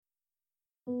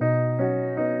This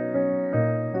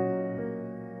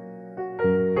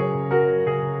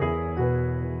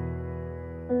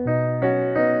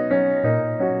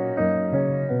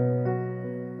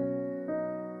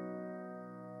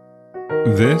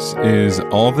is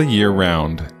All the Year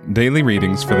Round, Daily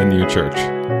Readings for the New Church.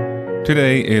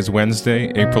 Today is Wednesday,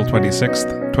 April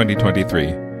 26th,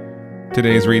 2023.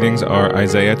 Today's readings are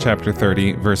Isaiah chapter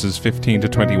 30, verses 15 to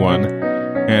 21,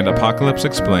 and Apocalypse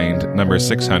Explained, number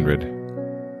 600.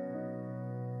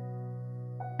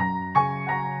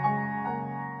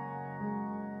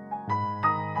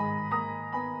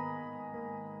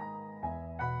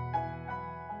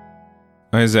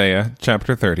 Isaiah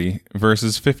chapter 30,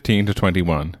 verses 15 to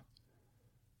 21.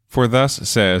 For thus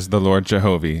says the Lord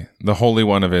Jehovah, the Holy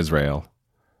One of Israel,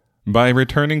 By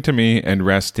returning to me and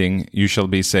resting you shall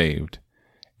be saved.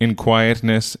 In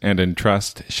quietness and in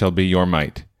trust shall be your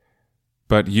might.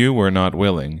 But you were not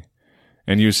willing.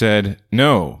 And you said,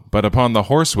 No, but upon the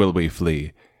horse will we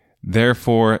flee.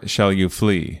 Therefore shall you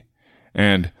flee.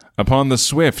 And upon the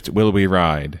swift will we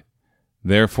ride.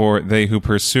 Therefore they who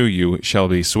pursue you shall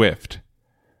be swift.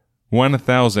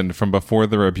 1,000 from before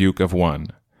the rebuke of one.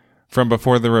 From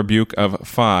before the rebuke of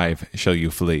 5 shall you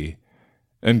flee,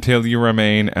 until you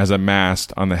remain as a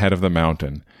mast on the head of the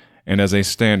mountain, and as a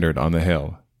standard on the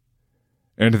hill.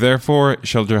 And therefore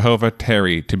shall Jehovah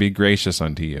tarry to be gracious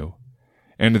unto you,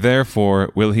 and therefore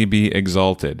will he be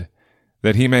exalted,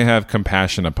 that he may have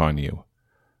compassion upon you.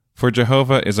 For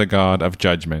Jehovah is a God of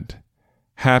judgment.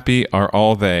 Happy are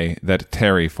all they that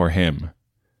tarry for him.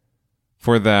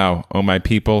 For thou, O my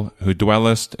people, who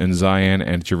dwellest in Zion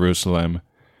and Jerusalem,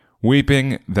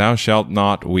 weeping thou shalt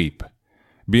not weep.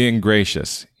 Being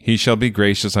gracious, he shall be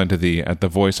gracious unto thee at the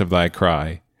voice of thy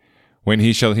cry. When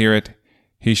he shall hear it,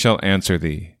 he shall answer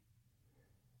thee.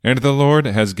 And the Lord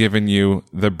has given you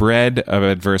the bread of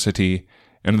adversity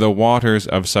and the waters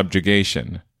of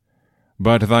subjugation.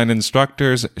 But thine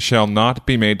instructors shall not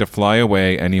be made to fly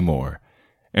away any more,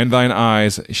 and thine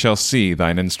eyes shall see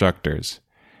thine instructors.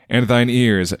 And thine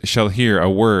ears shall hear a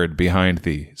word behind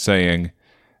thee, saying,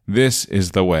 This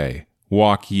is the way,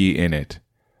 walk ye in it,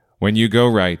 when you go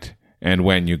right, and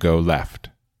when you go left.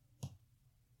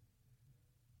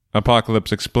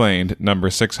 Apocalypse Explained, number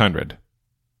 600.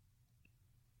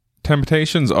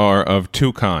 Temptations are of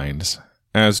two kinds,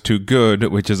 as to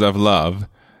good which is of love,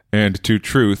 and to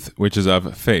truth which is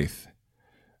of faith.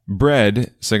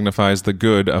 Bread signifies the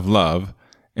good of love,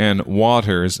 and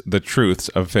waters the truths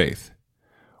of faith,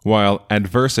 while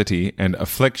adversity and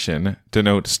affliction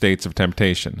denote states of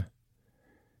temptation.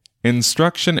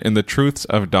 Instruction in the truths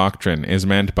of doctrine is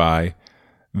meant by,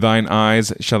 Thine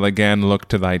eyes shall again look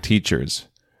to thy teachers,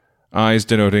 eyes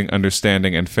denoting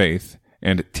understanding and faith,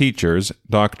 and teachers,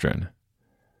 doctrine.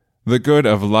 The good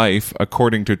of life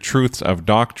according to truths of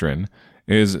doctrine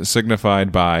is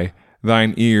signified by,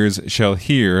 Thine ears shall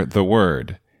hear the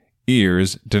word,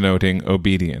 ears denoting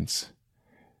obedience.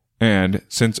 And,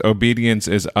 since obedience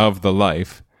is of the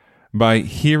life, by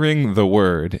hearing the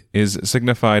word is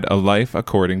signified a life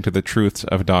according to the truths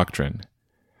of doctrine.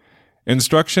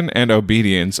 Instruction and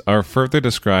obedience are further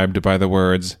described by the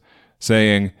words,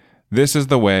 saying, This is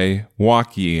the way,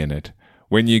 walk ye in it,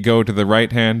 when ye go to the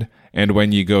right hand, and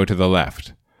when ye go to the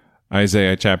left.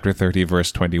 Isaiah chapter 30,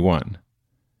 verse 21.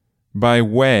 By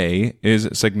way is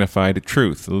signified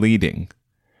truth, leading.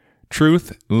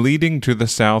 Truth leading to the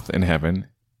south in heaven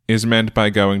is meant by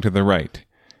going to the right,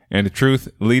 and truth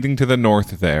leading to the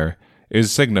north there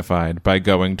is signified by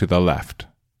going to the left.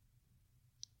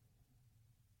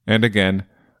 And again,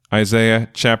 Isaiah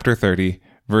chapter 30,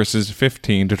 verses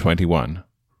 15 to 21.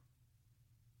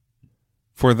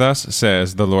 For thus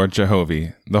says the Lord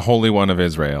Jehovah, the Holy One of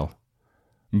Israel,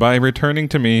 By returning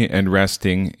to me and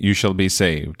resting you shall be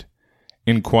saved.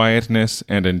 In quietness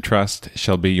and in trust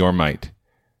shall be your might.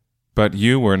 But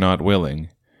you were not willing.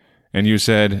 And you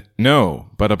said, No,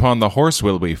 but upon the horse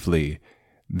will we flee.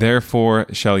 Therefore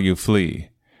shall you flee.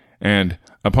 And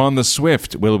upon the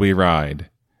swift will we ride.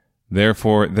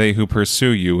 Therefore they who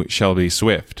pursue you shall be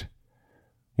swift.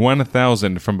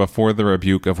 1,000 from before the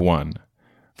rebuke of one.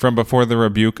 From before the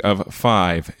rebuke of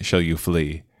 5 shall you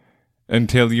flee,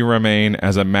 until you remain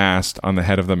as a mast on the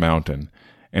head of the mountain,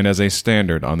 and as a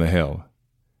standard on the hill.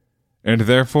 And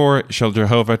therefore shall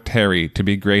Jehovah tarry to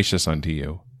be gracious unto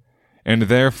you. And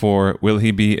therefore will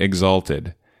he be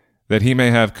exalted, that he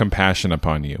may have compassion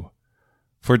upon you.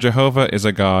 For Jehovah is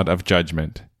a God of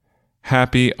judgment.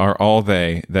 Happy are all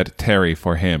they that tarry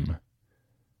for him.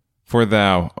 For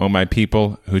thou, O my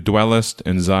people, who dwellest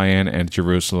in Zion and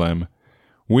Jerusalem,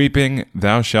 weeping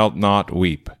thou shalt not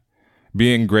weep.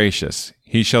 Being gracious,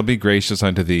 he shall be gracious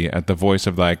unto thee at the voice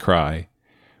of thy cry.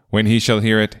 When he shall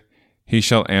hear it, he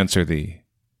shall answer thee.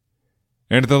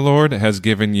 And the Lord has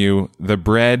given you the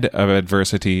bread of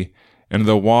adversity and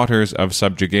the waters of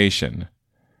subjugation.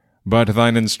 But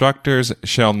thine instructors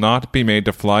shall not be made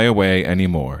to fly away any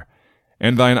more,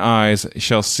 and thine eyes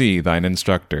shall see thine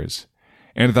instructors,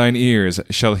 and thine ears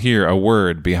shall hear a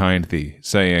word behind thee,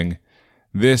 saying,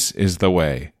 This is the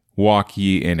way, walk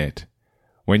ye in it,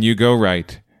 when you go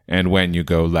right and when you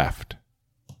go left.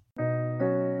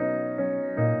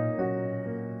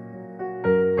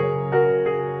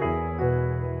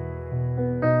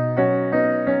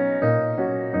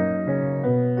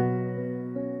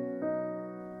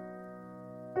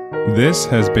 This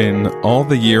has been All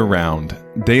the Year Round,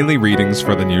 Daily Readings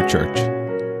for the New Church.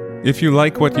 If you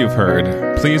like what you've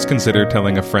heard, please consider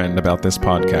telling a friend about this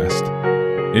podcast.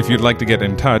 If you'd like to get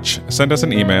in touch, send us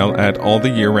an email at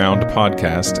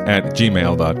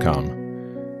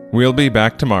alltheyearroundpodcast@gmail.com. We'll be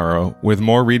back tomorrow with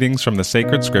more readings from the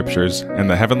sacred scriptures and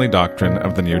the heavenly doctrine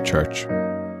of the New Church.